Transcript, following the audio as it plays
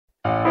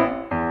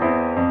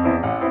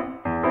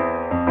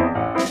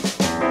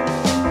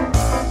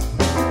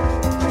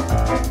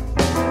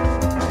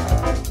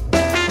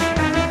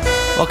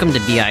Welcome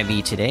to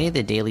BIV Today,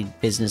 the daily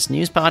business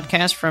news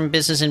podcast from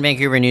Business in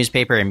Vancouver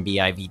newspaper and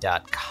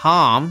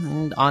BIV.com.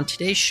 And on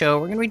today's show,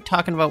 we're going to be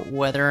talking about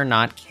whether or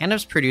not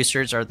cannabis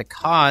producers are the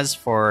cause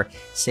for,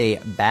 say,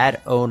 bad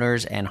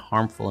odors and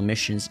harmful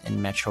emissions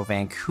in Metro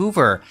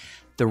Vancouver.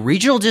 The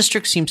regional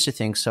district seems to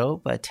think so,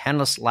 but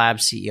Tantalus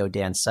Labs CEO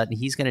Dan Sutton,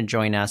 he's going to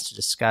join us to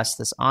discuss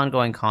this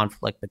ongoing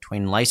conflict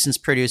between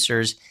licensed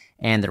producers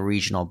and the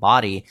regional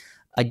body.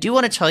 I do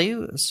want to tell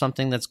you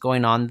something that's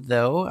going on,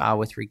 though,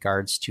 with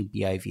regards to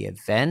BIV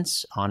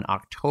events. On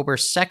October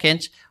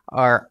 2nd,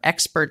 our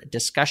expert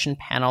discussion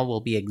panel will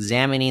be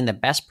examining the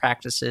best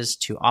practices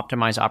to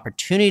optimize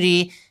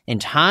opportunity in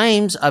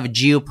times of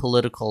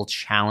geopolitical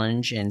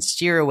challenge and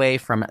steer away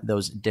from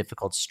those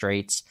difficult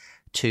straits.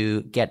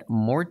 To get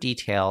more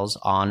details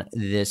on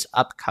this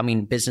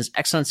upcoming Business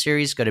Excellence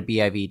Series, go to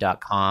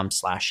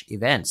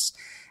biv.com/events.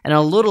 And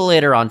a little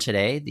later on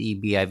today, the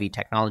BIV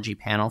Technology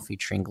Panel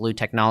featuring Glue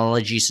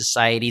Technology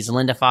Society's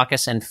Linda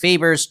Faucus and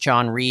Faber's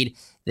John Reed,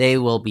 they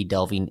will be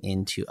delving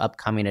into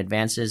upcoming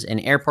advances in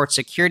airport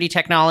security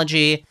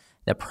technology,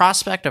 the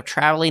prospect of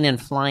traveling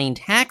and flying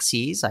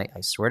taxis, I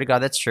swear to God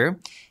that's true,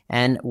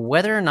 and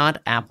whether or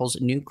not Apple's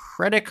new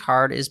credit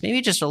card is maybe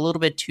just a little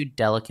bit too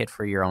delicate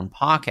for your own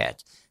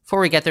pocket.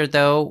 Before we get there,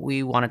 though,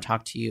 we want to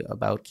talk to you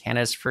about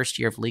Canada's first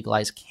year of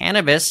legalized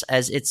cannabis,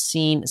 as it's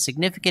seen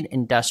significant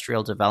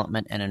industrial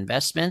development and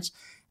investments,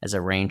 as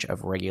a range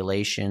of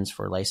regulations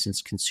for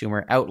licensed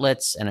consumer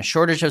outlets and a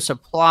shortage of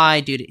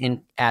supply due to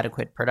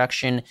inadequate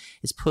production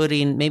is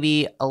putting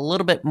maybe a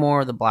little bit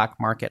more of the black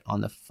market on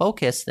the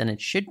focus than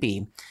it should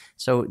be.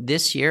 So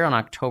this year, on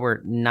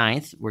October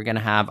 9th, we're going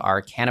to have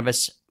our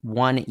Cannabis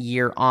 1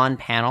 Year On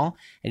panel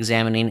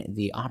examining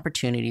the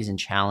opportunities and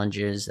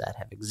challenges that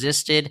have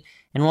existed.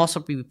 And we'll also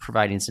be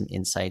providing some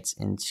insights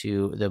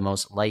into the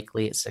most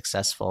likely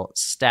successful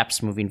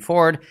steps moving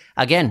forward.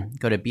 Again,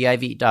 go to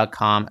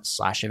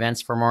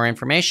biv.com/events for more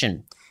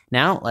information.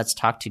 Now, let's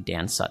talk to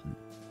Dan Sutton.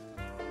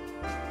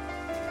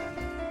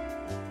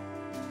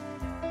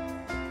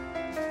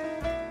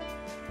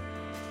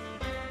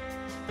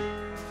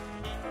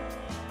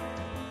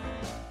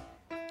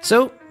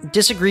 So,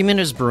 disagreement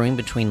is brewing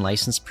between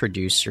licensed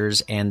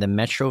producers and the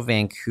Metro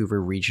Vancouver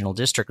Regional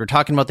District. We're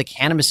talking about the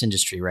cannabis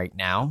industry right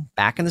now.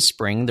 Back in the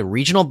spring, the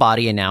regional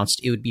body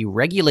announced it would be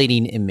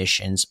regulating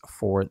emissions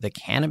for the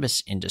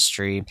cannabis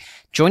industry.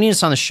 Joining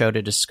us on the show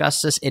to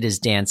discuss this, it is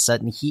Dan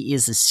Sutton. He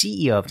is the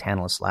CEO of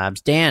Tantalus Labs.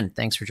 Dan,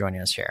 thanks for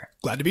joining us here.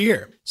 Glad to be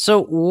here.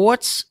 So,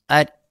 what's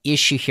at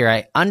issue here?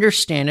 I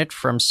understand it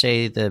from,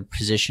 say, the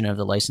position of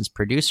the licensed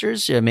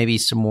producers, maybe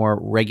some more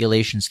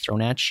regulations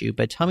thrown at you,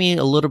 but tell me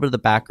a little bit of the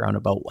background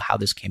about how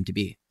this came to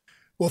be.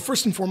 Well,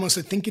 first and foremost,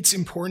 I think it's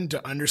important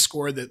to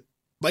underscore that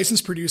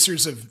licensed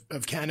producers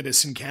of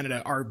cannabis in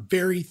Canada are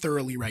very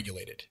thoroughly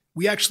regulated.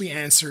 We actually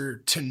answer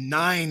to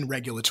 9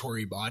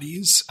 regulatory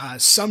bodies.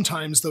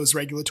 Sometimes those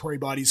regulatory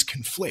bodies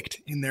conflict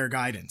in their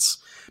guidance.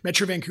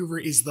 Metro Vancouver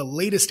is the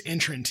latest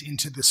entrant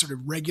into the sort of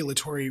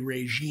regulatory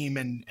regime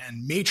and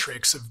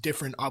matrix of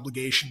different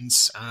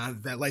obligations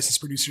that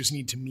licensed producers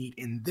need to meet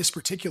in this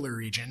particular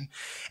region.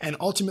 And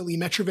ultimately,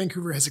 Metro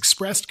Vancouver has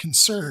expressed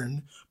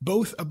concern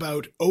both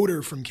about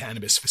odor from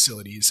cannabis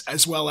facilities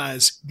as well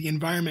as the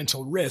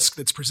environmental risk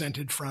that's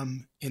presented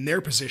from, in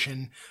their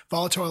position,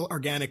 volatile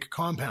organic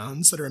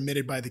compounds that are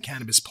emitted by the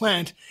cannabis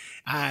plant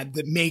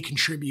that may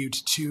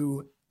contribute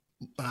to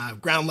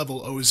ground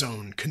level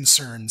ozone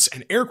concerns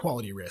and air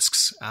quality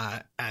risks,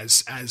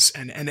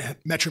 and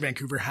Metro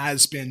Vancouver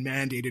has been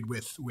mandated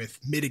with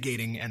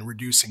mitigating and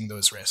reducing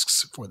those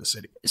risks for the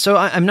city. So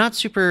I'm not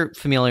super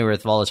familiar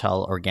with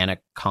volatile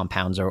organic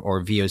compounds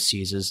or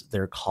VOCs as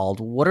they're called.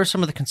 What are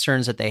some of the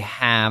concerns that they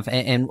have,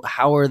 and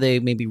how are they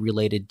maybe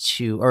related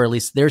to, or at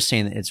least they're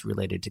saying that it's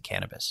related to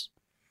cannabis?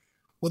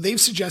 Well,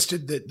 they've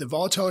suggested that the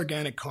volatile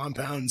organic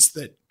compounds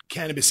that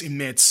cannabis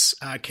emits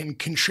can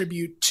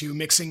contribute to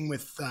mixing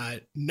with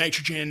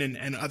nitrogen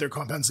and other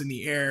compounds in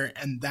the air,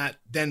 and that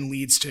then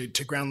leads to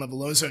ground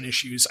level ozone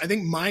issues. I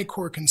think my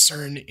core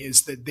concern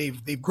is that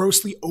they've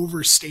grossly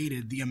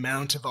overstated the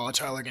amount of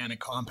volatile organic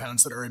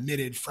compounds that are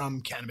emitted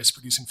from cannabis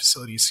producing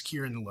facilities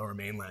here in the Lower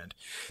Mainland.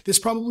 This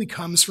probably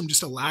comes from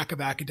just a lack of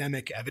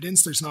academic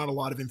evidence. There's not a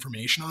lot of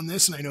information on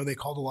this, and I know they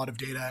called a lot of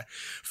data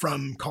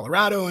from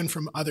Colorado and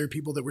from other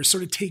people that were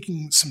sort of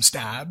taking some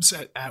stabs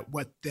at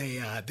what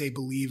they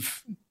believe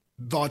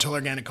volatile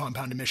organic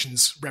compound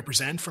emissions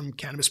represent from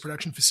cannabis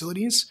production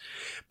facilities,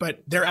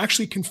 but they're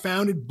actually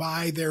confounded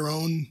by their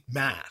own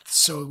math.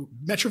 So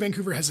Metro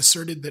Vancouver has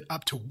asserted that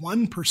up to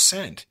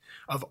 1%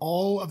 of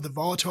all of the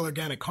volatile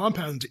organic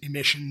compound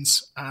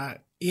emissions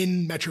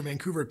in Metro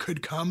Vancouver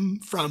could come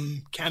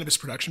from cannabis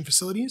production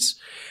facilities.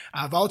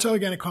 Volatile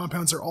organic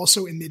compounds are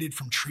also emitted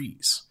from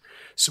trees.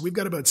 So we've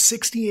got about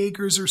 60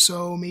 acres or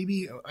so,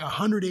 maybe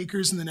 100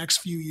 acres in the next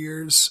few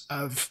years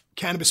of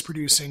cannabis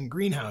producing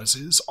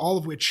greenhouses, all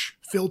of which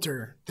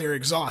filter their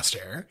exhaust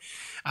air.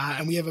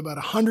 And we have about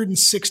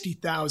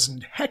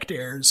 160,000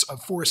 hectares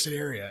of forested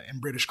area in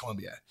British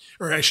Columbia,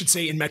 or I should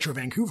say in Metro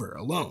Vancouver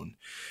alone.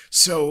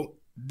 So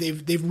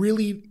they've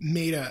really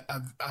made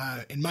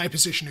in my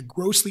position, a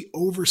grossly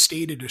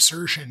overstated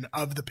assertion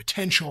of the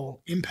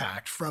potential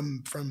impact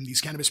from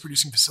these cannabis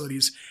producing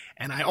facilities.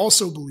 And I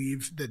also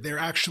believe that they're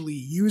actually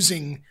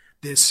using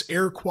this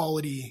air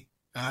quality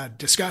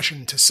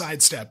discussion to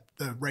sidestep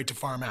the Right to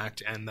Farm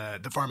Act and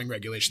the farming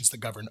regulations that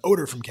govern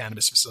odor from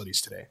cannabis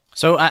facilities today.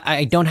 So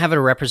I don't have a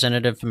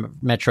representative from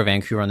Metro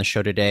Vancouver on the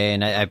show today,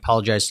 and I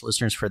apologize to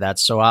listeners for that.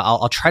 So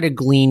I'll try to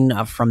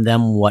glean from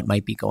them what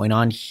might be going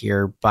on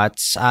here. But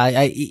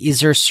is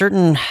there a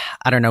certain,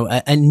 a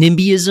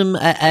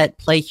NIMBYism at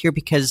play here?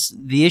 Because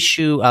the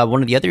issue,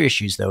 one of the other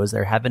issues, though, is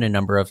there have been a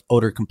number of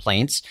odor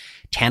complaints.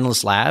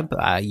 Tantalus Lab,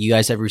 you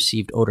guys have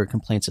received odor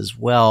complaints as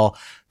well.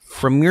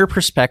 From your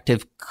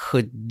perspective,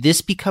 could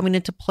this be coming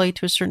into play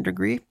to a certain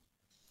degree?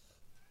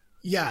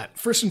 Yeah,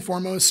 first and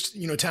foremost,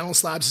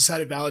 Tantalus Labs has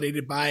had it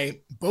validated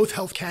by both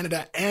Health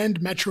Canada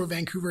and Metro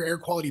Vancouver air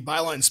quality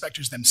bylaw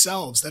inspectors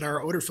themselves that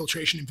our odor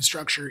filtration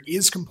infrastructure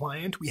is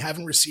compliant. We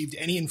haven't received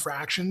any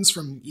infractions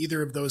from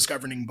either of those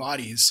governing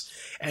bodies.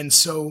 And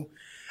so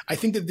I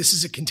think that this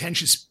is a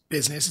contentious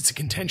business. It's a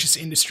contentious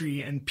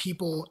industry, and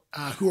people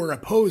who are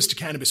opposed to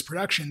cannabis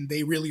production,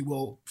 they really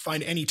will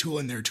find any tool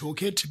in their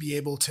toolkit to be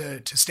able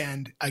to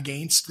stand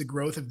against the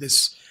growth of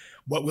this,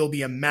 what will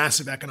be a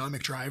massive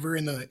economic driver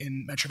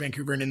in Metro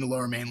Vancouver and in the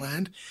Lower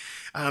Mainland.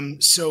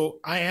 So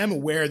I am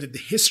aware that the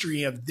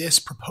history of this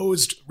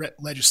proposed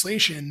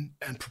legislation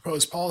and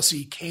proposed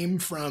policy came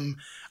from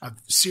a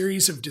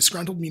series of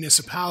disgruntled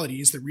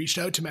municipalities that reached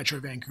out to Metro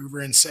Vancouver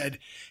and said,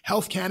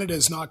 Health Canada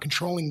is not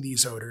controlling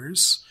these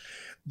odors.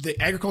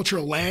 The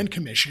Agricultural Land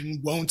Commission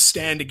won't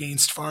stand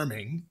against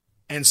farming.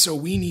 And so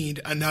we need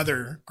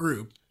another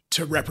group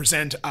to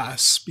represent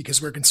us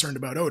because we're concerned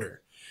about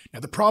odor. Now,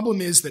 the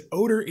problem is that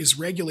odor is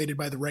regulated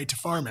by the Right to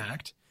Farm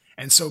Act.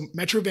 And so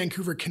Metro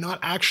Vancouver cannot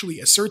actually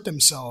assert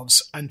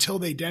themselves until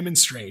they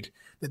demonstrate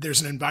that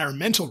there's an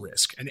environmental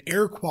risk, an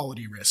air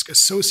quality risk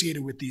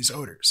associated with these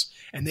odors.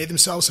 And they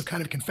themselves have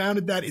kind of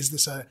confounded that. Is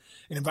this an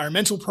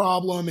environmental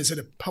problem? Is it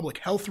a public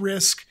health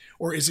risk?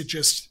 Or is it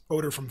just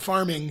odor from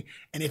farming?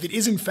 And if it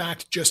is in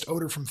fact just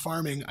odor from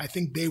farming, I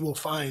think they will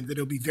find that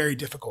it'll be very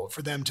difficult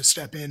for them to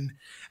step in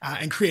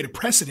and create a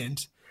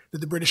precedent that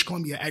the British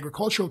Columbia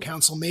Agricultural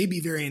Council may be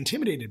very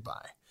intimidated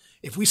by.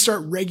 If we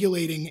start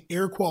regulating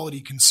air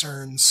quality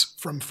concerns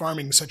from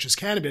farming such as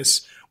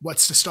cannabis,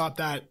 what's to stop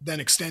that then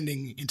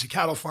extending into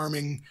cattle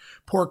farming,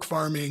 pork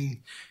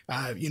farming,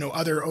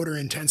 other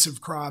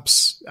odor-intensive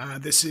crops?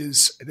 This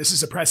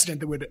is a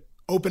precedent that would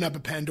open up a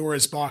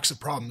Pandora's box of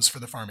problems for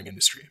the farming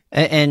industry.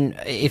 And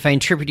if I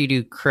interpreted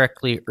you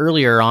correctly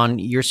earlier on,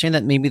 you're saying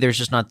that maybe there's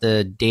just not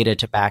the data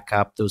to back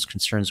up those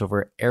concerns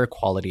over air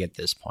quality at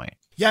this point.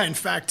 Yeah, in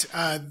fact,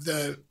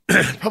 the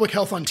Public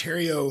Health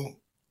Ontario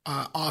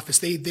office,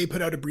 they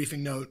put out a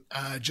briefing note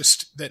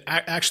just that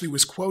actually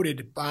was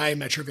quoted by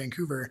Metro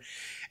Vancouver,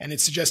 and it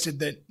suggested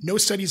that no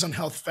studies on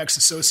health effects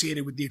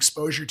associated with the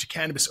exposure to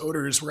cannabis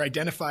odors were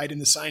identified in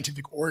the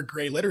scientific or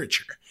gray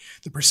literature.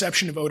 The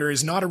perception of odor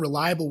is not a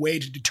reliable way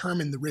to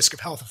determine the risk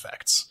of health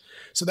effects.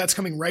 So that's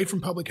coming right from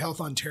Public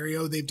Health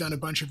Ontario. They've done a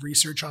bunch of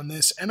research on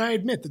this, and I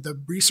admit that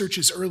the research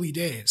is early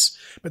days,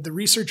 but the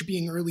research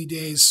being early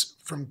days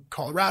from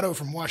Colorado,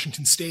 from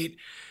Washington State,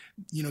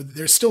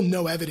 there's still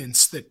no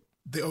evidence that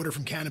the odor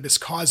from cannabis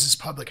causes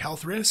public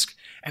health risk.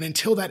 And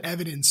until that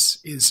evidence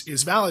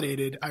is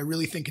validated, I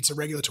really think it's a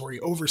regulatory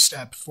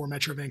overstep for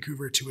Metro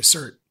Vancouver to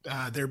assert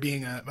there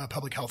being a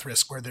public health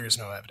risk where there is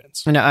no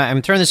evidence. And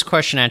I'm throwing this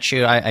question at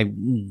you. I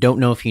don't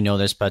know if you know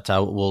this, but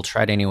we'll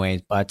try it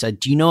anyway. But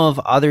do you know of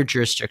other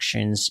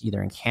jurisdictions,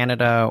 either in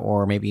Canada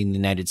or maybe in the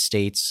United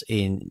States,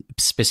 in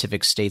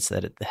specific states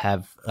that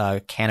have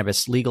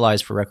cannabis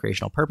legalized for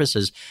recreational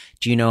purposes?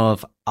 Do you know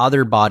of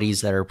other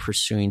bodies that are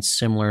pursuing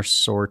similar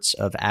sorts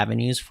of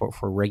avenues for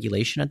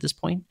regulation at this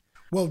point?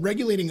 Well,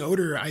 regulating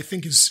odor, I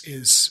think,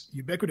 is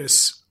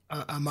ubiquitous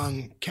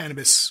among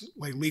cannabis,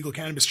 like legal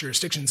cannabis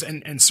jurisdictions.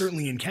 And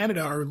certainly in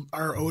Canada,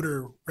 our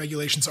odor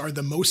regulations are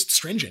the most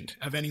stringent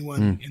of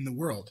anyone in the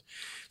world.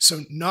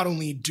 So not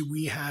only do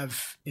we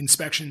have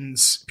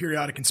inspections,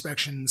 periodic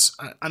inspections,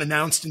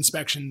 unannounced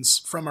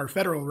inspections from our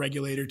federal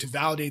regulator to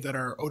validate that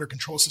our odor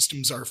control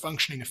systems are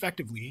functioning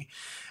effectively,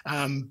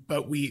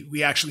 but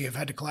we actually have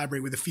had to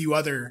collaborate with a few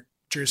other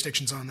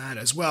jurisdictions on that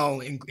as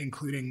well,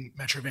 including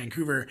Metro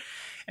Vancouver.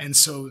 And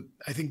so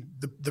I think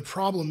the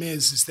problem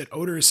is that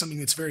odor is something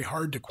that's very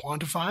hard to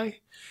quantify.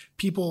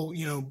 People,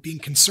 being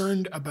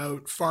concerned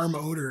about farm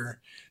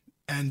odor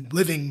and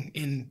living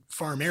in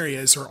farm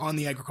areas or on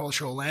the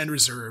agricultural land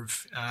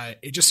reserve,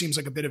 it just seems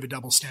like a bit of a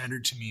double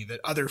standard to me that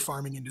other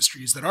farming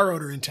industries that are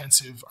odor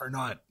intensive are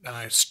not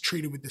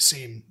treated with the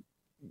same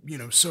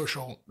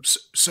social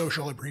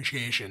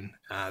appreciation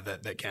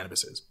that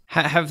cannabis is.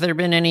 Have there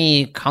been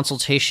any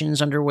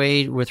consultations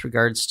underway with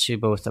regards to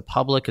both the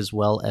public as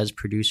well as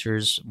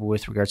producers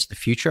with regards to the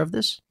future of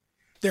this?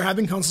 There have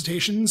been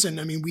consultations, and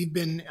I mean, we've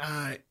been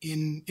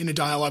in a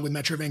dialogue with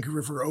Metro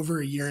Vancouver for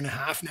over a year and a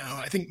half now.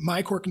 I think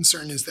my core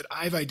concern is that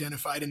I've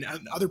identified, and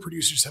other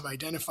producers have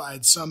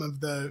identified, some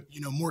of the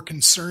more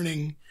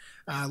concerning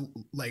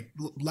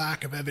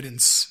lack of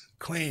evidence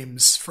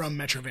claims from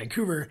Metro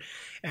Vancouver,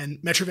 and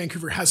Metro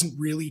Vancouver hasn't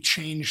really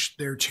changed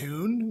their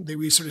tune.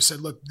 We sort of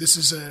said, look, this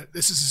is a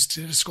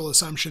statistical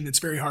assumption that's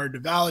very hard to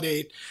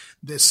validate.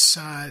 This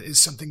is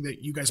something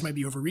that you guys might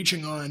be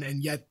overreaching on,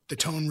 and yet the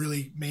tone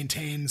really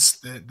maintains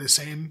the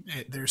same.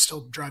 They're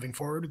still driving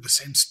forward with the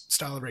same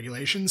style of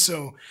regulation.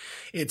 So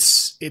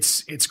it's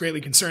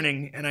greatly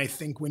concerning. And I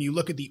think when you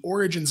look at the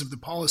origins of the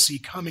policy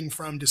coming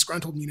from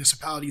disgruntled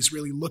municipalities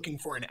really looking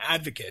for an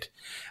advocate,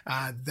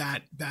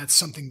 that's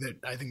something that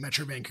I think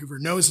Metro Vancouver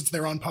knows. It's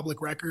their own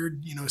public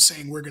record,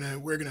 saying we're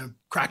gonna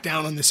crack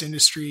down on this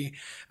industry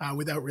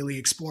without really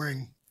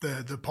exploring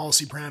the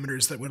policy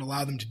parameters that would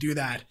allow them to do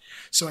that.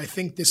 So I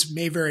think this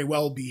may very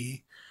well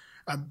be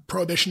a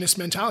prohibitionist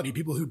mentality,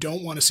 people who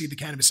don't want to see the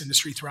cannabis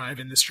industry thrive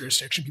in this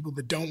jurisdiction, people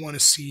that don't want to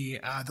see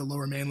the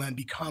Lower Mainland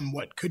become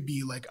what could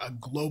be like a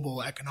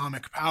global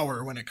economic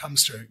power when it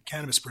comes to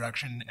cannabis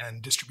production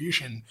and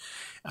distribution.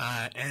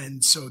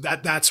 And so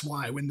that's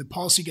why when the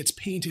policy gets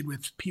painted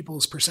with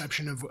people's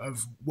perception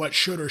of what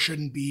should or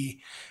shouldn't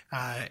be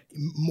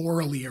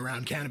morally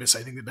around cannabis,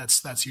 I think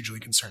that's hugely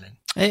concerning.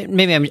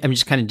 Maybe I'm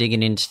just kind of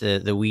digging into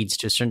the weeds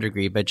to a certain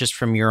degree, but just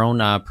from your own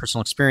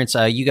personal experience,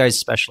 you guys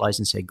specialize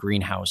in, say,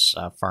 greenhouse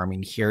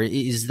farming here.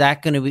 Is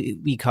that going to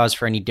be cause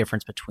for any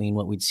difference between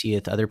what we'd see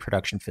at other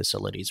production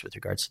facilities with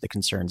regards to the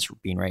concerns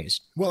being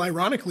raised? Well,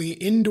 ironically,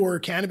 indoor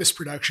cannabis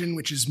production,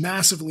 which is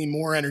massively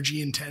more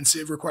energy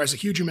intensive, requires a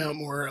huge amount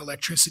more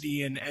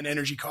electricity and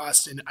energy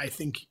costs. And I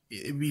think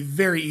it would be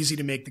very easy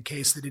to make the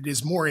case that it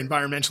is more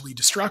environmentally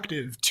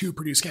destructive to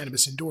produce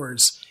cannabis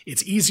indoors.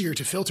 It's easier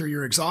to filter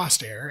your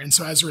exhaust air. And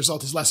so as a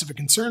result, is less of a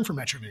concern for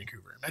Metro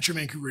Vancouver. Metro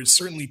Vancouver is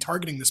certainly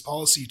targeting this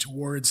policy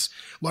towards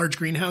large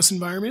greenhouse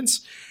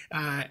environments.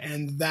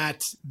 And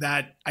that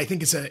I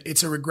think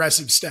it's a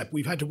regressive step.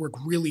 We've had to work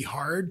really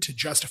hard to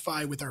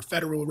justify with our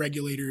federal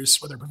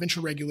regulators, with our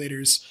provincial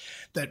regulators,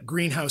 that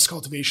greenhouse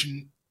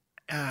cultivation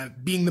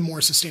being the more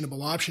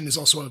sustainable option is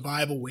also a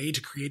viable way to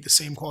create the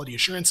same quality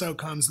assurance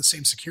outcomes, the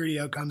same security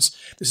outcomes.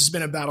 This has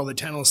been a battle that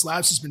Tantalus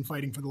Labs has been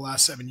fighting for the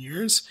last 7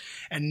 years.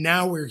 And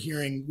now we're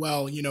hearing,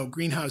 well,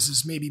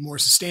 greenhouses may be more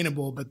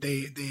sustainable, but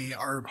they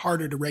are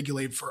harder to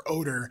regulate for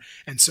odor.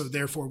 And so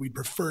therefore we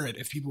prefer it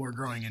if people are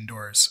growing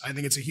indoors. I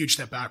think it's a huge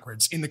step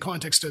backwards in the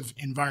context of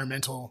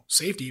environmental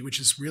safety, which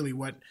is really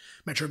what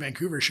Metro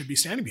Vancouver should be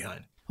standing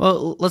behind.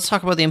 Well, let's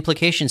talk about the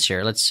implications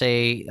here. Let's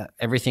say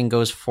everything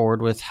goes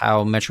forward with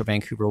how Metro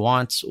Vancouver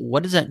wants.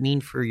 What does that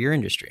mean for your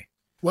industry?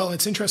 Well,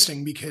 it's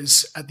interesting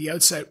because at the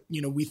outset,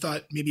 we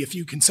thought maybe a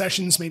few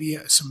concessions, maybe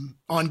some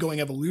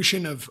ongoing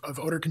evolution of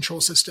odor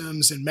control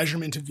systems and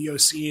measurement of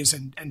VOCs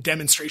and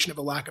demonstration of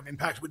a lack of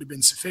impact would have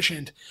been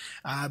sufficient.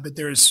 But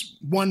there's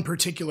one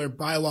particular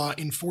bylaw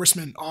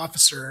enforcement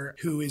officer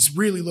who is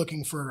really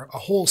looking for a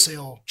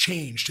wholesale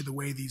change to the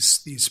way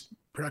these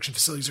production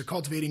facilities are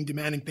cultivating,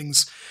 demanding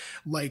things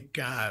like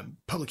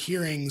public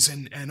hearings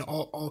and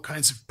all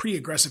kinds of pretty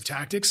aggressive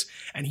tactics.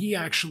 And he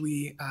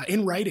actually,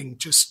 in writing,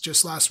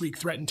 just last week,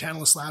 threatened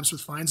Tantalus Labs with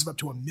fines of up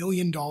to $1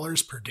 million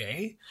per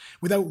day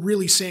without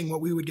really saying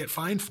what we would get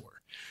fined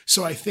for.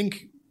 So I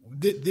think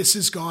this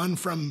has gone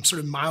from sort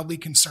of mildly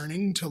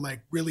concerning to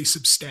like really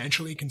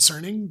substantially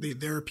concerning.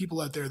 There are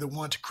people out there that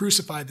want to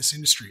crucify this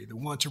industry, that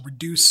want to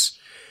reduce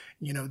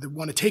that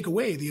want to take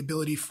away the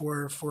ability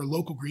for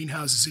local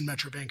greenhouses in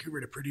Metro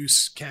Vancouver to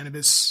produce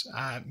cannabis,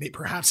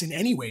 perhaps in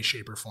any way,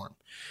 shape, or form.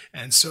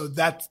 And so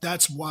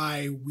that's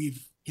why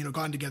we've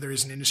gone together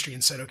as an industry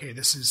and said, okay,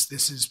 this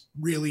is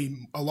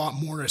really a lot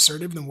more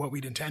assertive than what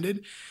we'd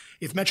intended.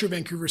 If Metro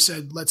Vancouver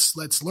said,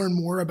 let's learn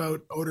more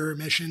about odor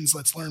emissions,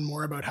 let's learn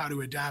more about how to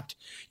adapt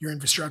your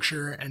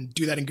infrastructure and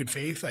do that in good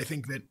faith, I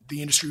think that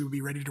the industry would be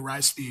ready to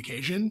rise to the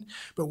occasion.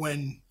 But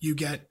when you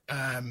get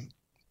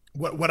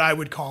what I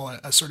would call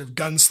a sort of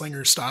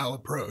gunslinger style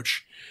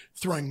approach,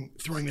 throwing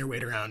their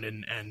weight around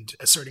and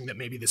asserting that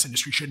maybe this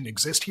industry shouldn't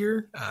exist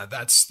here,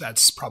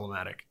 that's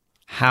problematic.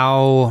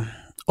 How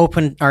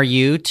open are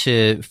you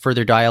to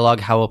further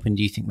dialogue? How open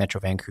do you think Metro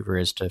Vancouver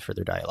is to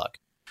further dialogue?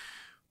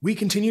 We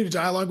continue to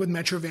dialogue with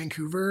Metro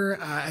Vancouver.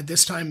 At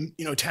this time,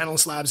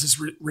 Tantalus Labs is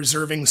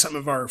reserving some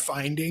of our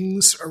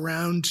findings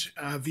around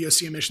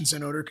VOC emissions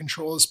and odor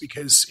controls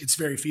because it's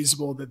very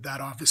feasible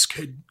that office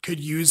could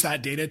use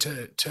that data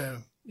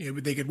to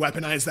they could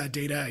weaponize that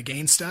data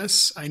against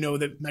us. I know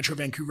that Metro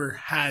Vancouver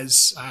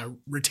has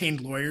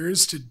retained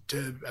lawyers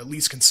to at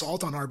least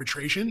consult on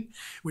arbitration,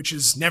 which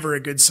is never a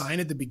good sign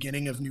at the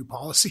beginning of new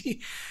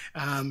policy.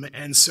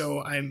 And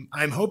so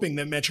I'm hoping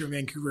that Metro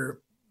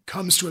Vancouver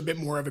comes to a bit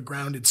more of a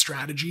grounded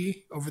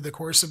strategy over the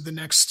course of the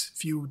next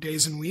few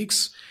days and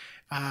weeks.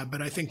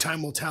 But I think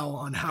time will tell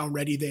on how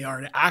ready they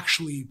are to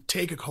actually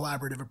take a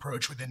collaborative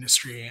approach with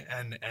industry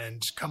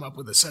and come up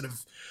with a set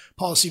of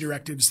policy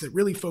directives that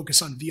really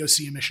focus on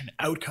VOC emission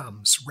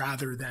outcomes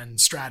rather than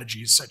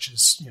strategies such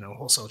as,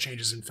 wholesale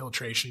changes in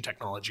filtration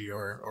technology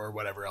or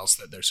whatever else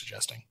that they're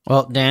suggesting.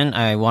 Well, Dan,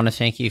 I want to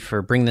thank you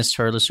for bringing this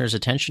to our listeners'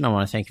 attention. I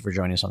want to thank you for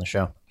joining us on the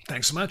show.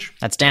 Thanks so much.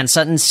 That's Dan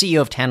Sutton, CEO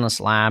of Tantalus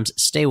Labs.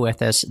 Stay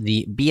with us.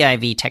 The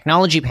BIV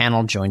Technology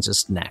Panel joins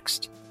us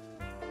next.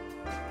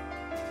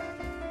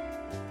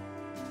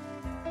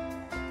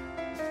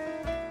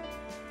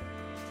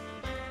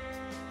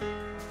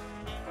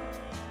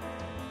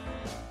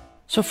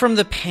 So from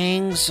the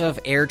pangs of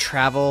air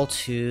travel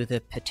to the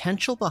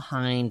potential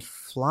behind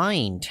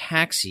flying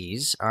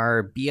taxis,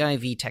 our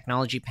BIV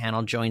Technology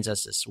Panel joins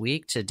us this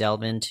week to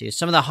delve into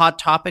some of the hot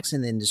topics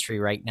in the industry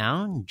right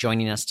now.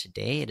 Joining us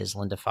today, it is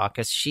Linda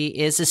Faucus. She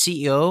is the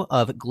CEO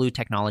of Glue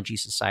Technology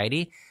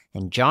Society.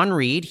 And John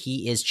Reid,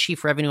 he is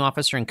Chief Revenue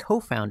Officer and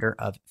co-founder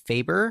of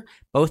Faber,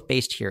 both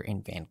based here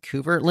in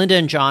Vancouver. Linda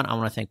and John, I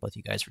want to thank both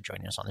you guys for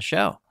joining us on the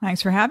show.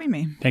 Thanks for having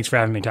me. Thanks for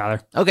having me, Tyler.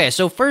 Okay,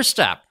 so first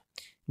up,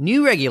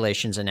 new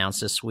regulations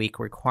announced this week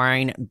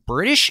requiring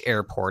British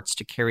airports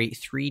to carry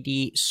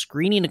 3D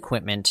screening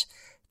equipment.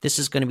 This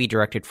is going to be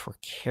directed for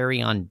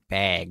carry-on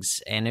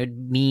bags, and it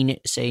would mean,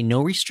 say,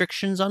 no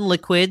restrictions on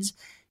liquids.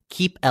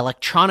 Keep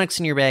electronics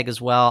in your bag as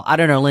well. I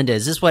don't know, Linda,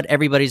 is this what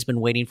everybody's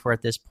been waiting for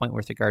at this point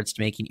with regards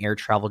to making air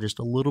travel just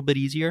a little bit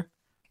easier?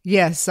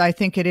 Yes, I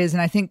think it is.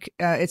 And I think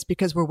it's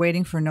because we're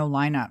waiting for no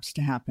lineups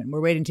to happen.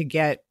 We're waiting to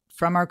get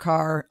from our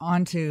car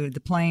onto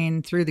the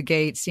plane, through the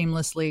gate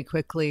seamlessly,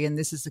 quickly. And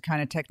this is the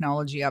kind of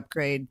technology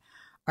upgrade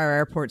our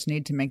airports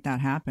need to make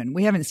that happen.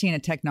 We haven't seen a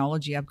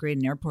technology upgrade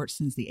in airports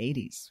since the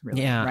 80s,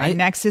 really. Yeah, right?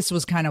 Nexus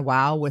was kind of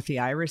wow with the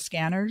iris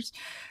scanners.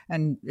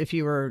 And if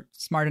you were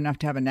smart enough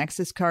to have a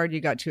Nexus card,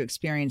 you got to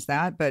experience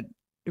that. But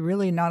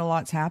really not a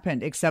lot's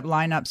happened, except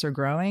lineups are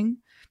growing.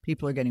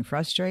 People are getting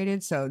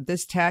frustrated. So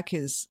this tech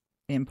is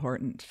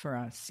important for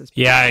us.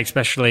 Yeah,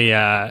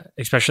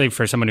 especially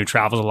for someone who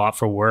travels a lot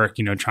for work,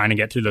 trying to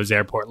get through those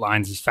airport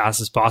lines as fast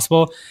as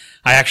possible.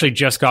 I actually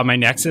just got my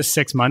Nexus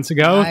 6 months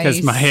ago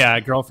because my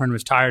girlfriend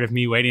was tired of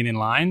me waiting in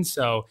line.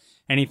 So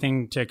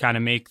anything to kind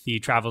of make the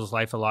traveler's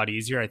life a lot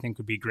easier, I think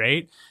would be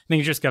great. I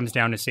think it just comes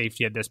down to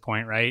safety at this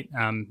point, right?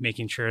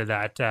 Making sure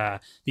that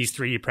these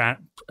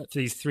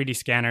 3D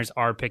scanners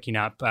are picking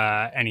up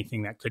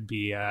anything that could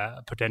be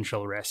a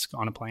potential risk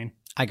on a plane.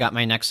 I got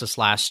my Nexus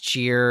last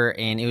year,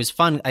 and it was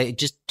fun. I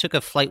just took a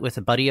flight with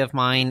a buddy of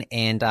mine,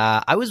 and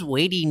I was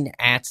waiting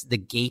at the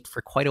gate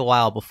for quite a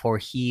while before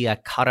he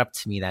caught up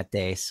to me that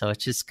day. So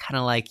it's just kind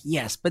of like,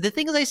 yes. But the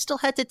thing is, I still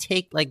had to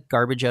take like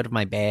garbage out of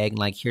my bag, and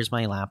like, here's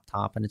my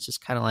laptop, and it's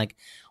just kind of like,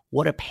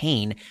 what a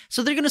pain.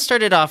 So they're going to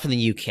start it off in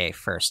the UK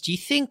first. Do you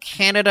think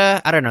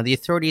Canada, I don't know, the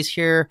authorities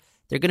here,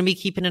 they're going to be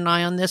keeping an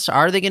eye on this?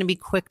 Are they going to be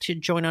quick to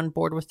join on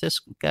board with this,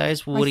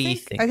 guys? What do you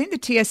think? I think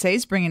the TSA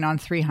is bringing on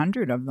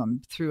 300 of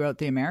them throughout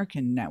the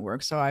American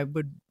network. So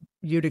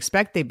you'd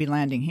expect they'd be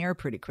landing here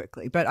pretty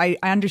quickly. But I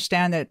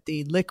understand that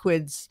the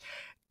liquids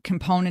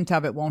component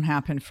of it won't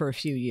happen for a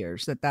few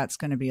years, that's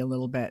going to be a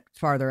little bit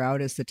farther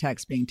out as the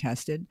tech's being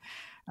tested.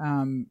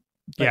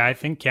 Yeah, I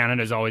think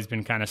Canada's always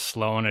been kind of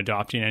slow in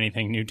adopting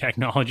anything new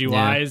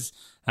technology-wise.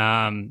 Yeah.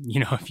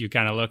 If you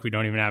kind of look, we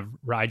don't even have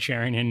ride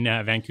sharing in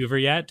Vancouver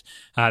yet.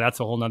 That's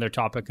a whole nother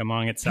topic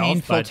among itself.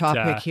 Painful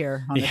topic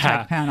here on the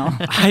tech panel.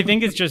 I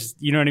think it's just,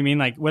 you know what I mean?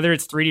 Like whether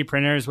it's 3D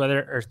printers,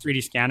 or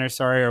 3D scanners,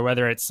 or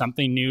whether it's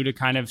something new to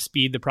kind of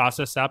speed the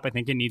process up, I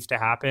think it needs to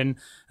happen.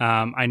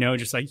 I know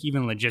just like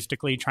even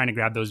logistically trying to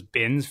grab those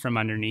bins from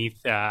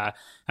underneath at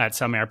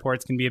some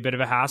airports can be a bit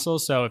of a hassle.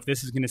 So if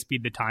this is going to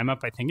speed the time up,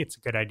 I think it's a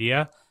good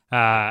idea.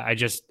 I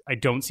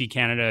don't see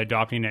Canada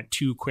adopting it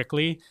too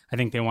quickly. I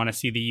think they want to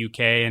see the UK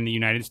and the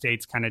United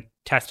States kind of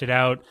test it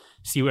out,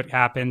 see what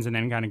happens, and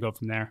then kind of go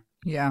from there.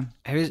 Yeah.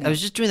 I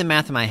was just doing the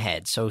math in my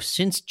head. So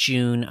since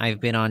June, I've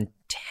been on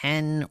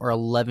 10 or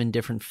 11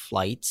 different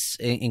flights,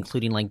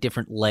 including like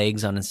different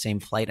legs on the same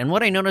flight. And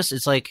what I noticed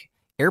is like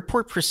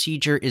airport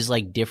procedure is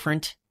like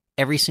different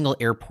every single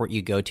airport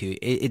you go to.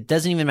 It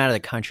doesn't even matter the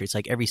country. It's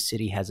like every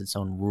city has its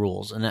own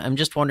rules. And I'm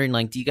just wondering,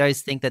 like, do you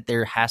guys think that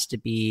there has to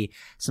be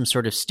some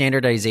sort of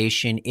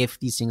standardization if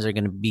these things are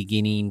going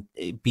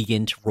to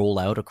begin to roll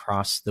out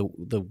across the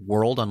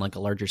world on like a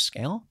larger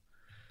scale?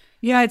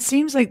 Yeah, it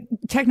seems like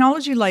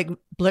technology like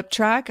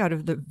BlipTrack out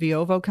of the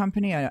Veovo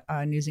company,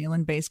 a New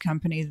Zealand-based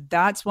company,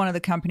 that's one of the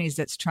companies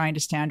that's trying to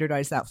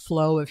standardize that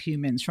flow of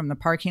humans from the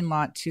parking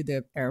lot to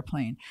the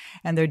airplane.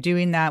 And they're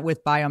doing that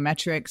with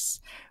biometrics,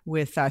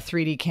 with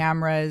 3D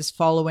cameras,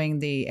 following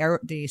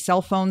the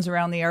cell phones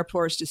around the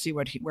airports to see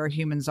where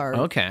humans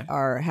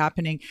are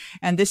happening.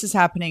 And this is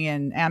happening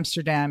in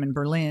Amsterdam and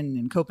Berlin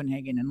and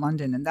Copenhagen and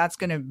London, and that's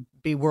going to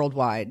be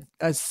worldwide.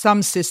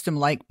 Some system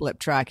like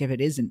BlipTrack, if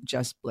it isn't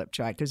just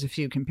BlipTrack, there's a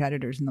few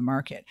competitors in the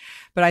market.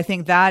 But I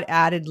think that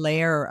added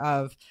layer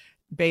of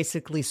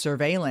basically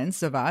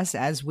surveillance of us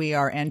as we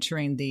are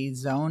entering the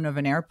zone of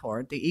an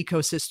airport, the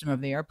ecosystem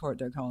of the airport,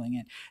 they're calling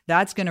it,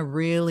 that's going to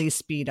really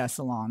speed us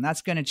along.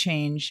 That's going to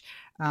change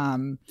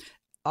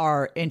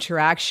our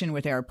interaction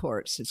with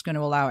airports. It's going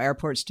to allow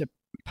airports to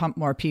pump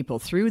more people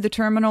through the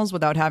terminals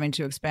without having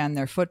to expand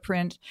their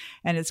footprint.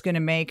 And it's going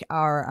to make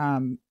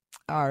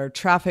our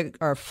traffic,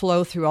 our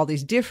flow through all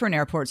these different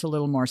airports a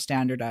little more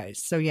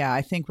standardized. So yeah,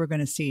 I think we're going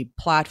to see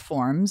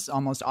platforms,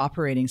 almost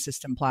operating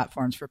system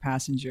platforms for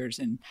passengers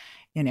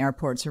in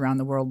airports around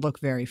the world look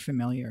very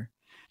familiar.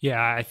 Yeah,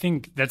 I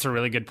think that's a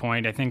really good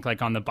point. I think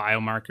like on the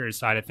biomarkers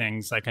side of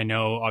things, like I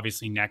know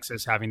obviously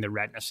Nexus having the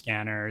retina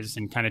scanners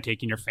and kind of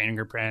taking your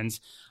fingerprints.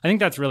 I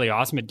think that's really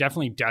awesome. It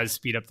definitely does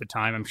speed up the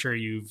time. I'm sure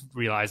you've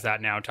realized that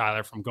now,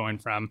 Tyler, from going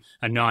from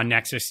a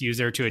non-Nexus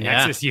user to a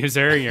Nexus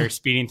user, you're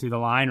speeding through the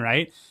line,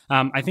 right?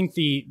 I think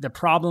the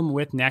problem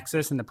with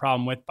Nexus and the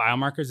problem with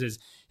biomarkers is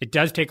it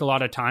does take a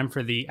lot of time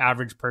for the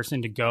average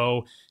person to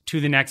go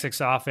to the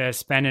Nexus office,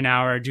 spend an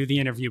hour, do the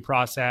interview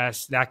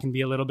process. That can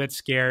be a little bit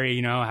scary,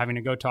 you know, having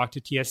to go talk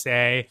to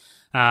TSA,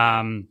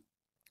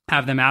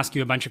 have them ask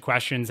you a bunch of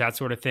questions, that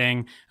sort of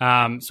thing.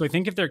 So I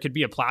think if there could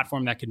be a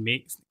platform that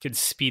could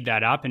speed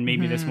that up, and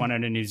maybe this one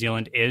out of New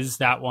Zealand is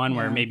that one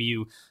where maybe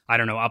you, I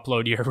don't know,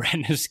 upload your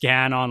retina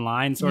scan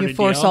online sort of deal. You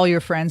force all your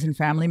friends and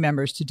family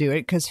members to do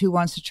it, because who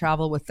wants to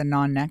travel with the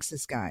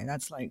non-Nexus guy?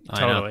 That's like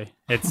totally.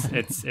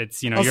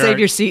 It's you know, I'll save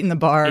your seat in the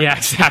bar. Yeah,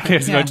 exactly. I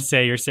was about to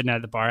say you're sitting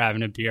at the bar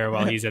having a beer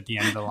while he's at the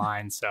end of the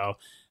line. So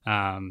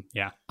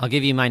I'll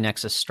give you my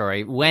Nexus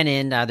story. Went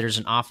in, there's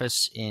an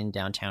office in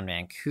downtown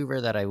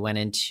Vancouver that I went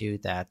into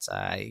that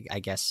I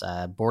guess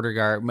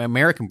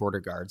American border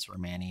guards were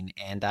manning,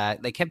 and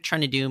they kept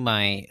trying to do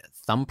my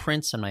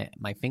thumbprints and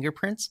my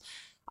fingerprints.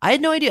 I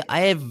had no idea.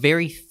 I have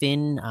very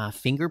thin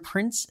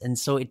fingerprints, and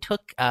so it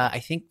took I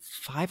think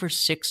 5 or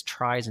 6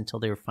 tries until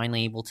they were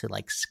finally able to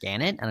like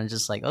scan it. And I'm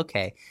just like,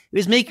 okay, it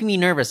was making me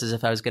nervous, as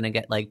if I was going to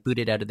get like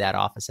booted out of that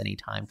office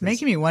anytime.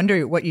 Making me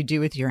wonder what you do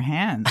with your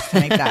hands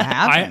to make that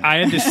happen. I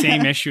had the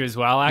same issue as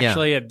well,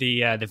 actually, at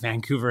the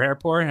Vancouver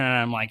airport, and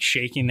I'm like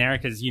shaking there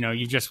because, you know,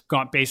 you've just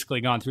basically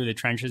gone through the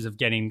trenches of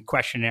getting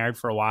questionnaired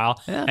for a while,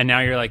 and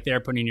now you're like there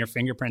putting your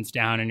fingerprints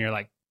down, and you're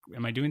like,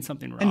 am I doing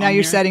something wrong? And now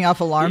you're setting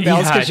off alarm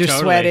bells because you're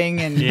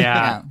sweating, and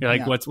you're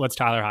like, what's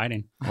Tyler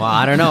hiding? Well,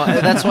 I don't know.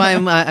 That's why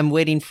I'm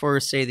waiting for,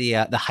 say, the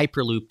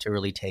Hyperloop to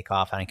really take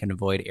off, and I can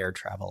avoid air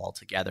travel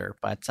altogether.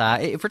 But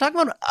if we're talking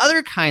about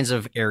other kinds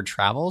of air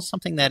travel,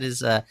 something that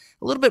is a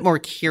little bit more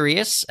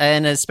curious,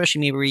 and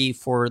especially maybe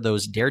for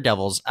those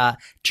daredevils,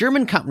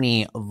 German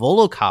company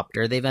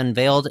Volocopter, they've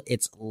unveiled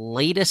its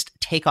latest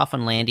takeoff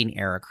and landing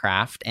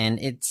aircraft, and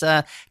it's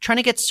trying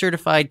to get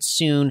certified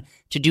soon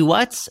to do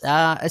what?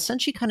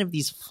 Essentially kind of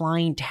these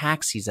flying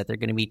taxis that they're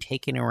going to be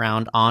taking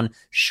around on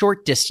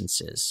short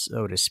distances,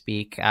 so to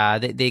speak.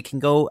 They can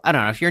go, I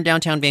don't know, if you're in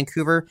downtown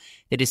Vancouver,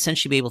 they'd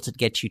essentially be able to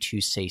get you to,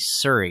 say,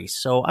 Surrey.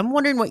 So I'm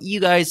wondering what you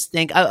guys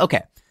think.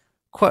 Okay,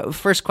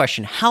 first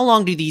question. How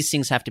long do these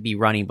things have to be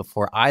running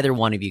before either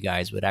one of you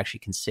guys would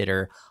actually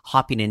consider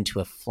hopping into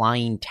a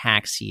flying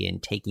taxi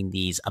and taking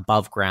these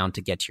above ground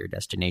to get to your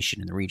destination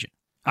in the region?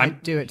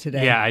 I'd do it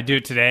today. Yeah, I do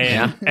it today.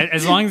 Yeah. And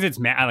as long as it's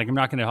like, I'm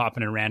not going to hop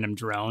in a random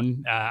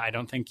drone. I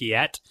don't think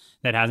yet.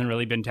 That hasn't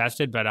really been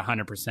tested, but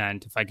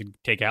 100%. If I could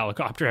take a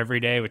helicopter every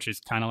day, which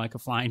is kind of like a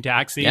flying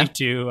taxi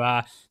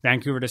to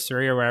Vancouver to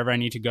Surrey or wherever I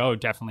need to go,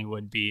 definitely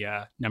would be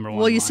number one.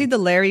 Well, you see the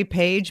Larry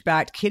Page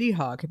backed Kitty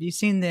Hawk. Have you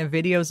seen the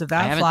videos of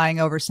that flying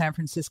over San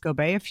Francisco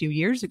Bay a few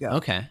years ago?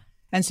 Okay.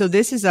 And so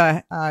this is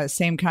a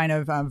same kind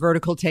of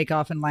vertical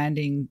takeoff and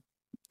landing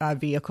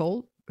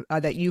vehicle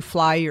that you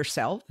fly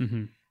yourself.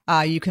 Mm-hmm.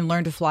 You can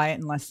learn to fly it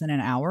in less than an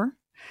hour.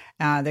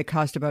 They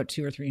cost about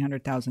 $200,000 or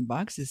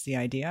 $300,000 is the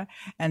idea.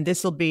 And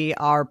this will be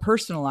our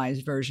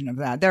personalized version of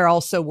that. They're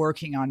also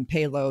working on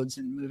payloads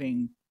and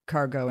moving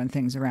cargo and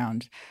things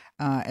around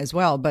as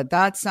well. But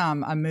that's a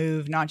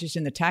move not just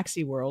in the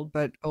taxi world,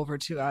 but over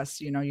to us.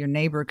 You know, your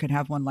neighbor could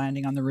have one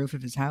landing on the roof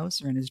of his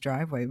house or in his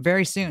driveway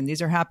very soon.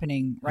 These are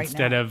happening right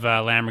Instead now. Instead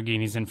of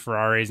Lamborghinis and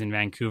Ferraris in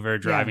Vancouver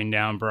driving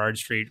down Burrard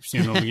Street,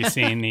 soon we'll be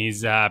seeing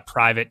these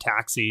private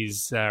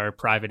taxis or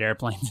private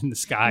airplanes in the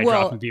sky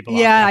dropping people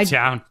off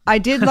downtown. I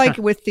did like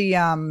with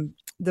the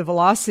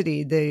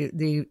Velocity,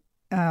 the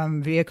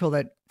vehicle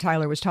that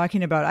Tyler was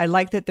talking about. I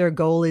like that their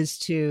goal is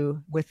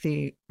to, with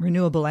the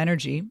renewable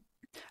energy,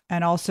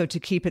 and also to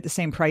keep it the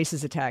same price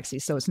as a taxi.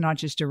 So it's not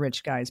just a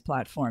rich guy's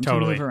platform to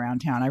move around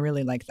town. I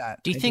really like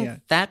that. Do you think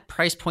that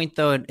price point,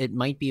 though, it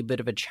might be a bit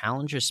of a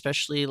challenge,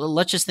 especially,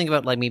 let's just think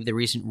about like maybe the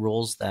recent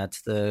rules that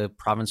the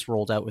province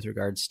rolled out with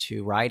regards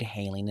to ride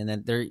hailing, and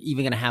then they're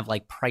even going to have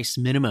like price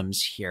minimums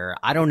here.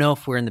 I don't know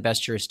if we're in the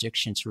best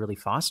jurisdiction to really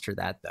foster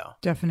that, though.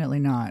 Definitely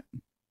not.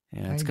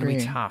 Yeah, it's going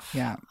to be tough.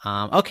 Yeah.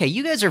 Okay,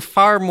 you guys are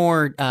far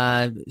more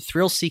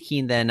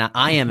thrill-seeking than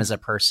I am as a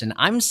person.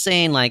 I'm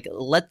saying, like,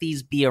 let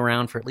these be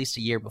around for at least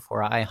a year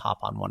before I hop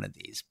on one of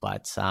these.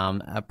 But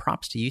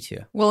props to you two.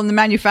 Well, and the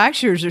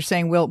manufacturers are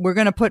saying, well, we're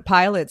going to put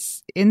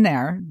pilots in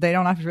there. They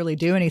don't have to really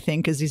do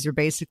anything because these are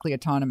basically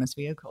autonomous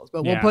vehicles.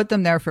 But we'll put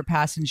them there for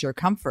passenger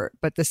comfort.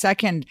 But the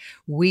second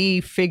we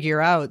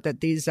figure out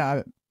that these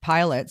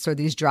pilots or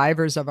these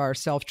drivers of our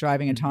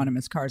self-driving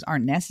autonomous cars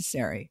aren't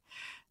necessary,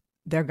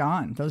 they're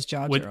gone. Those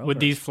jobs are over. Would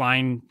these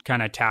flying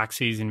kind of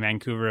taxis in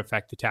Vancouver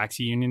affect the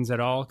taxi unions at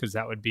all? Because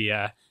that would be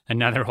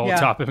another whole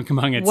topic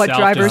among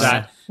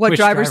itself. What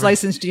driver's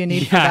license do you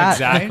need for that?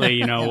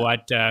 Exactly.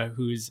 Right?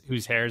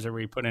 Whose hairs are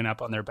we putting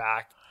up on their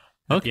back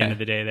at the end of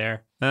the day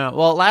there?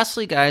 Well,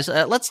 lastly, guys,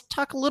 let's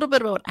talk a little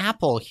bit about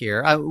Apple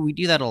here. We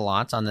do that a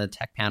lot on the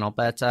tech panel,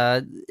 but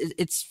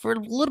it's for a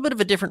little bit of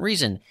a different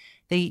reason.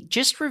 They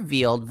just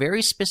revealed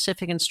very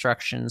specific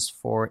instructions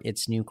for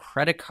its new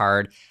credit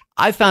card.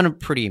 I found it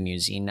pretty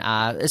amusing.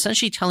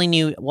 Essentially telling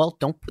you, well,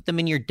 don't put them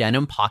in your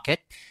denim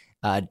pocket.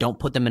 Don't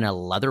put them in a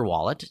leather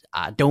wallet.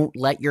 Don't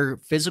let your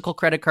physical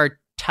credit card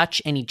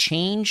touch any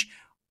change,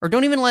 or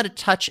don't even let it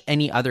touch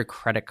any other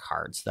credit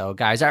cards, though.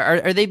 Guys,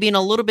 are they being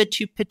a little bit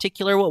too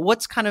particular?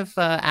 What's kind of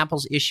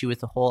Apple's issue with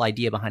the whole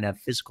idea behind a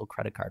physical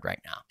credit card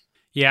right now?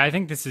 Yeah, I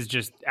think this is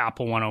just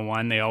Apple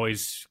 101. They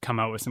always come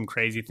out with some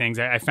crazy things.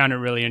 I found it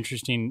really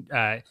interesting,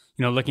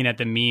 looking at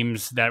the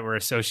memes that were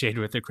associated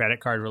with the credit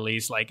card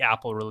release, like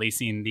Apple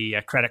releasing the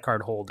credit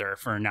card holder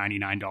for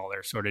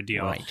 $99 sort of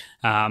deal.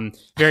 Right.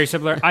 Very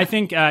similar. I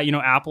think,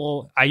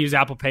 Apple, I use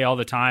Apple Pay all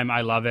the time.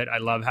 I love it. I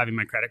love having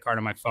my credit card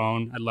on my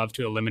phone. I'd love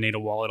to eliminate a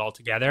wallet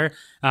altogether.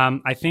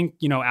 I think,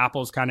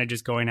 Apple's kind of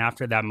just going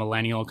after that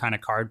millennial kind of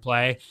card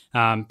play.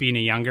 Being a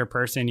younger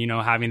person,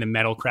 having the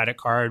metal credit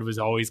card was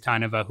always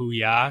kind of a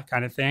hoo-yah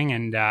kind of thing.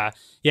 And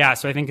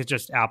so I think it's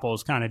just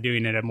Apple's kind of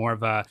doing it at more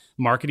of a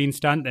marketing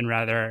stunt than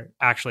rather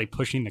actually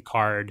pushing the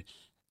card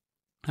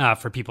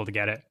for people to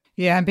get it.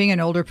 Yeah, and being an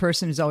older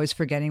person is always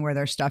forgetting where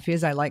their stuff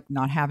is. I like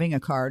not having a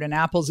card, and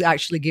Apple's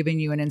actually giving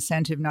you an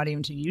incentive not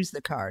even to use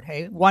the card.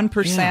 Hey,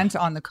 1%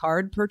 on the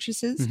card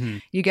purchases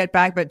you get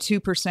back, but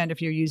 2%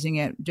 if you're using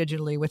it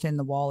digitally within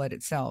the wallet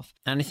itself.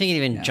 And I think it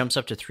even jumps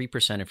up to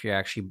 3% if you're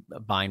actually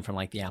buying from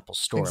like the Apple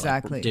Store,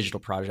 exactly. like digital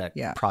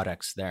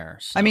products there.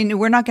 So. I mean,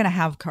 we're not going to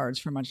have cards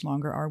for much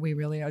longer, are we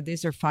really?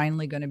 These are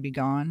finally going to be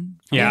gone?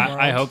 Yeah,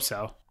 I hope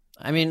so.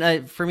 I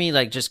mean, for me,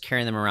 like just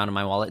carrying them around in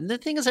my wallet. And the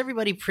thing is,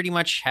 everybody pretty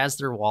much has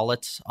their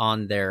wallet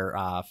on their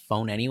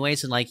phone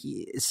anyways. And like,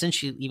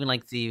 essentially, even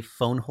like the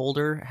phone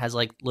holder has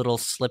like little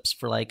slips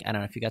for like, I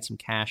don't know, if you got some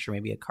cash or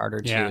maybe a card or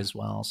two as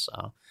well.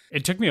 So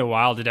it took me a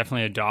while to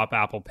definitely adopt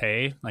Apple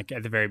Pay, like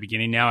at the very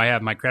beginning. Now I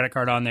have my credit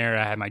card on there.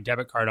 I have my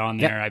debit card on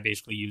there. I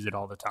basically use it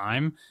all the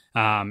time.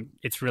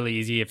 It's really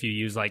easy if you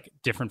use like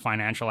different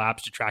financial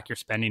apps to track your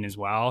spending as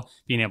well.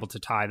 Being able to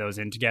tie those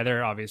in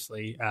together,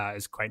 obviously,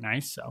 is quite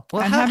nice. So,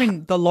 and having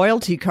the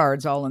loyalty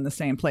cards all in the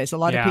same place. A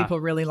lot of people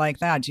really like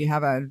that. Do you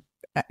have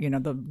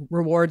the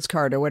rewards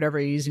card or whatever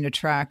you're using to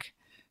track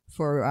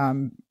for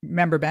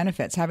member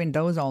benefits? Having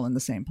those all in the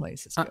same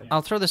place is good.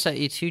 I'll throw this at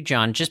you too,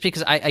 John, just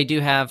because I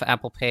do have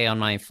Apple Pay on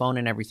my phone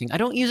and everything. I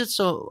don't use it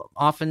so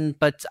often,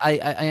 but I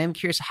am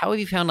curious, how have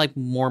you found like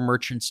more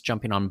merchants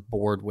jumping on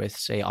board with,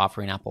 say,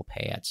 offering Apple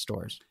Pay at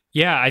stores?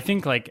 Yeah, I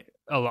think like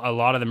a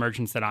lot of the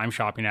merchants that I'm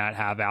shopping at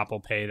have Apple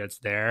Pay that's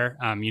there.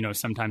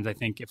 Sometimes I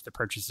think if the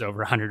purchase is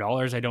over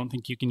 $100, I don't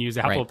think you can use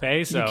Apple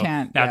Pay. So you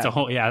can't, that's a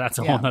whole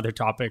other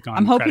topic.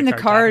 I'm hoping the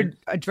card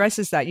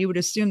addresses that. You would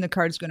assume the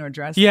card's going to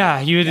address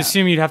that. You would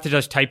assume you'd have to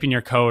just type in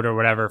your code or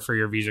whatever for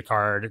your Visa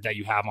card that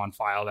you have on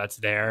file that's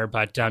there.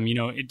 But,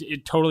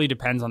 it totally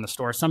depends on the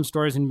store. Some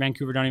stores in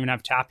Vancouver don't even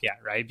have tap yet,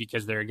 right?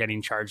 Because they're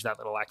getting charged that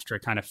little extra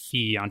kind of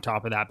fee on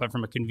top of that. But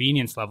from a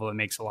convenience level, it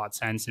makes a lot of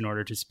sense in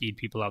order to speed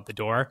people out the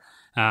door.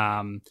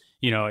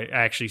 It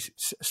actually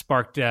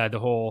sparked the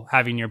whole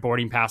having your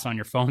boarding pass on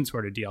your phone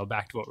sort of deal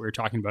back to what we were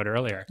talking about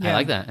earlier. I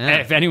like that. Yeah.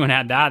 If anyone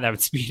had that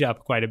would speed up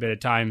quite a bit of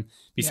time.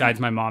 Besides,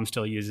 my mom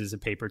still uses a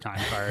paper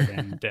time card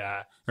and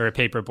or a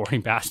paper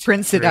boarding pass.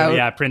 Prints it out.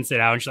 Yeah, prints it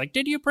out. And she's like,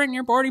 "Did you print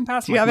your boarding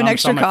pass?" Do you have an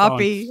extra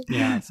copy?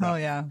 Yeah. So. Oh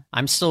yeah.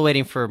 I'm still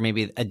waiting for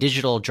maybe a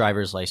digital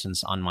driver's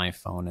license on my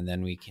phone, and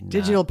then we can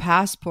digital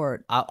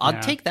passport. I'll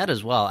take that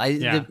as well.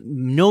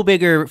 No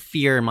bigger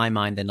fear in my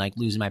mind than like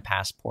losing my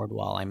passport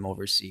while I'm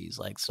overseas.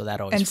 Like, so that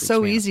always and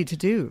so easy to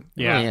do.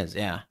 Yeah, it really is.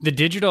 Yeah. The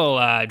digital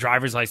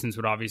driver's license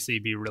would obviously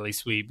be really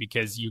sweet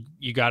because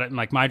you got it.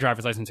 Like my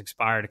driver's license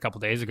expired a couple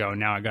days ago, and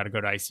now I got to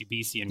go to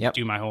ICBC and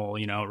do my whole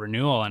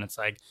renewal, and it's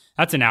like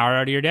that's an hour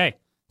out of your day.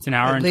 It's an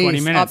hour and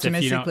 20 minutes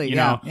if you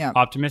don't,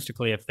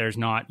 optimistically, if there's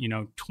not,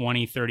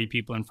 20, 30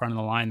 people in front of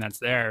the line that's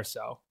there.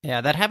 So,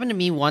 yeah, that happened to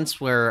me once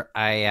where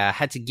I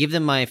had to give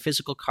them my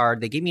physical card.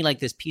 They gave me like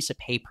this piece of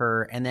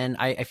paper, and then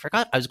I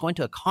forgot I was going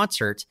to a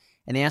concert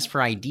and they asked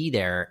for ID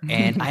there,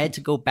 and I had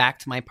to go back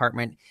to my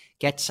apartment,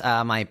 get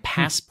my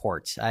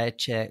passport.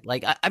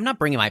 I'm not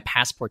bringing my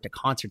passport to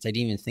concerts. I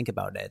didn't even think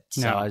about it.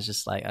 So I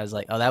was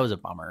like, oh, that was a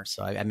bummer.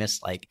 So I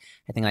missed I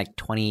think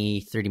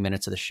 20, 30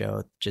 minutes of the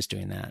show just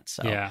doing that.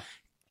 So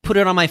put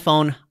it on my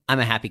phone. I'm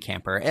a happy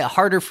camper.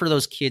 Harder for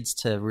those kids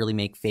to really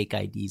make fake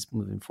IDs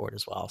moving forward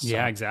as well. So.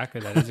 Yeah,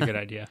 exactly. That is a good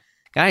idea.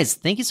 Guys,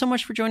 thank you so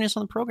much for joining us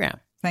on the program.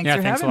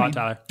 Thanks a lot,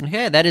 Tyler.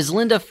 Okay, that is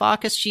Linda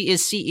Faucus. She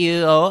is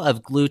CEO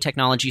of Glue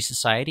Technology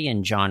Society,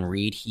 and John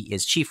Reed. He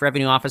is Chief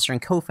Revenue Officer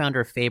and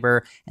co-founder of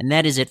Faber. And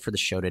that is it for the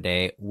show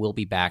today. We'll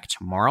be back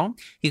tomorrow.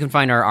 You can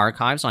find our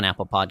archives on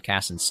Apple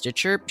Podcasts and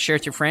Stitcher. Share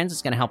with your friends.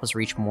 It's going to help us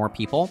reach more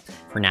people.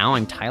 For now,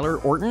 I'm Tyler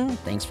Orton.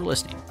 Thanks for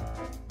listening.